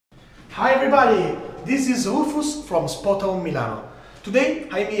Hi everybody, this is Rufus from Spotahome Milano. Today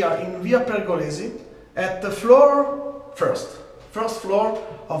I'm here in Via Pergolesi at the first floor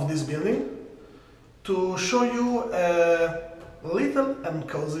of this building to show you a little and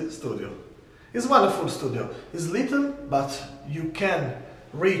cozy studio. It's a wonderful studio. It's little, but you can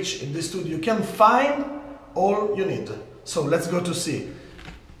reach in this studio, you can find all you need. So let's go to see.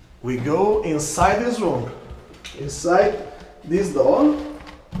 We go inside this room, inside this door.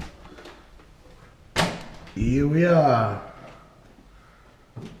 Here we are.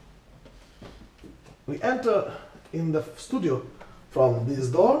 We enter in the studio from this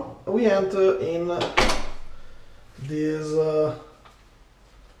door. We enter in this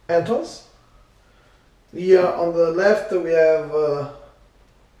entrance. Here on the left we have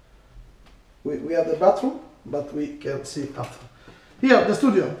the bathroom, but we can see after. Here the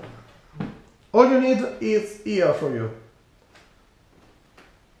studio. All you need is here for you.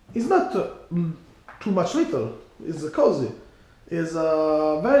 It's not too much little. It's cozy. It's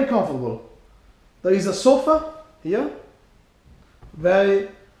very comfortable. There is a sofa here. Very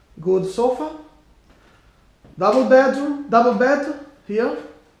good sofa. Double bed here.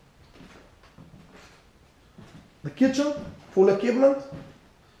 The kitchen, full equipment.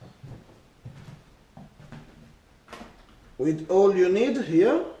 With all you need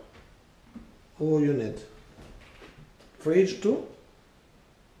here. All you need. Fridge too.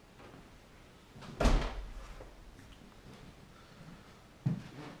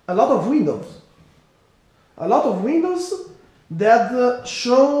 A lot of windows that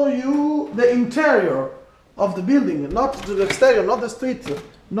show you the interior of the building, not the exterior, not the street,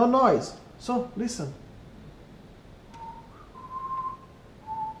 no noise. So listen.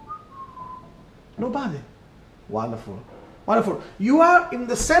 Nobody. Wonderful. Wonderful. You are in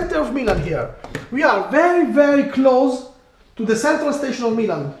the center of Milan here. We are very, very close to the central station of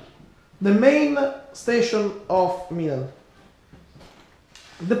Milan, the main station of Milan.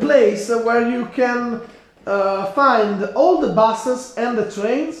 The place where you can find all the buses and the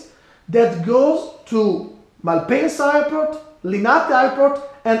trains that goes to Malpensa Airport, Linate Airport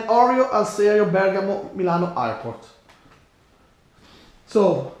and Orio al Serio Bergamo Milano Airport.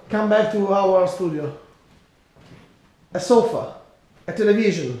 So, come back to our studio. A sofa, a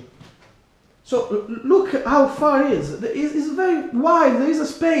television. So, look how far it is. It's very wide, there is a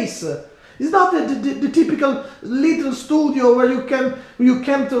space. It's not the typical little studio where you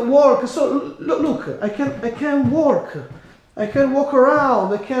can't work. So look, I can work. I can walk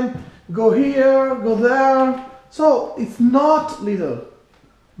around. I can go here, go there. So it's not little,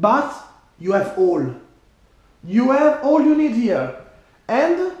 but you have all. You have all you need here,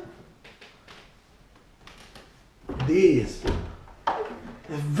 and this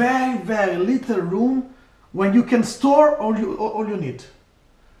a very little room where you can store all you need.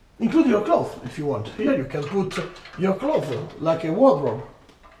 Include your clothes if you want. Here you can put your clothes like a wardrobe.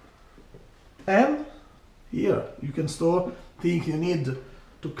 And here you can store things you need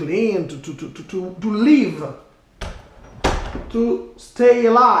to clean, to live, to stay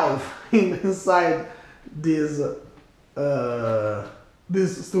alive inside this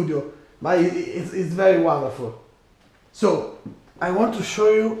this studio. But it's very wonderful. So I want to show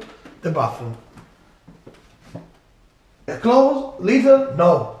you the bathroom. A close, little,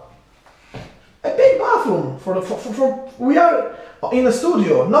 no. A big bathroom for we are in a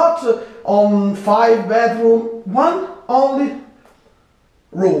studio, not on 5 bedroom, one only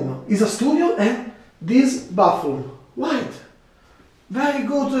room is a studio and this bathroom wide, very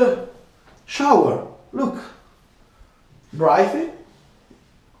good shower. Look, bright.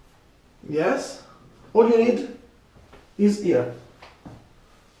 Yes, all you need is here.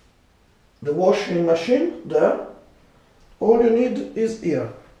 The washing machine there. All you need is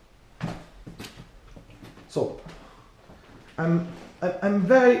here. So, I'm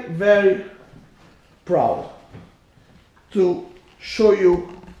very proud to show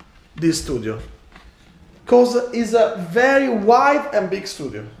you this studio, because it's a very wide and big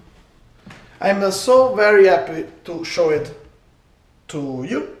studio. I'm so very happy to show it to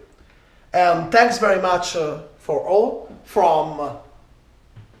you, and thanks very much for all from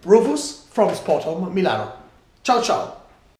Rufus from Spotahome Milano. Ciao ciao!